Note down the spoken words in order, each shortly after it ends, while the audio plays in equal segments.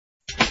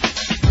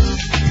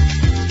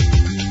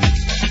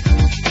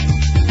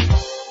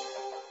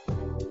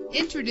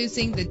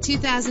Introducing the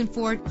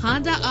 2004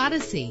 Honda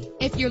Odyssey.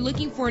 If you're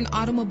looking for an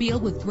automobile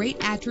with great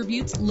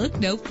attributes, look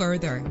no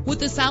further.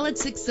 With a solid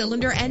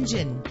 6-cylinder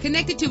engine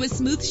connected to a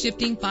smooth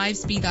shifting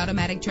 5-speed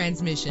automatic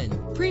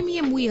transmission,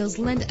 premium wheels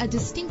lend a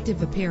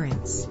distinctive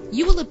appearance.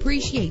 You will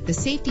appreciate the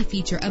safety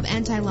feature of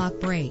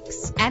anti-lock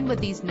brakes. And with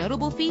these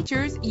notable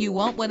features, you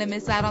won't want to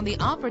miss out on the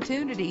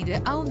opportunity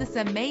to own this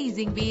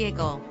amazing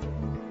vehicle.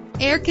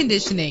 Air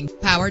conditioning,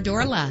 power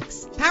door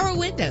locks, power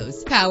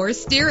windows, power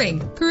steering,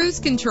 cruise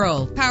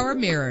control, power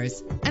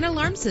mirrors, an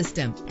alarm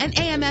system, an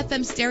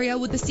AM/FM stereo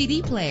with a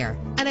CD player,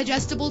 an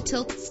adjustable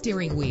tilt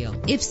steering wheel.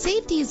 If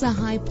safety is a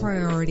high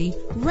priority,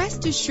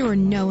 rest assured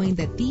knowing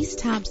that these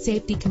top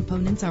safety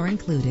components are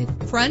included: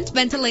 front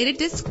ventilated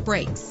disc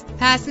brakes,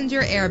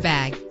 passenger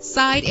airbag,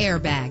 side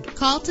airbag.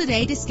 Call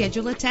today to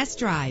schedule a test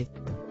drive.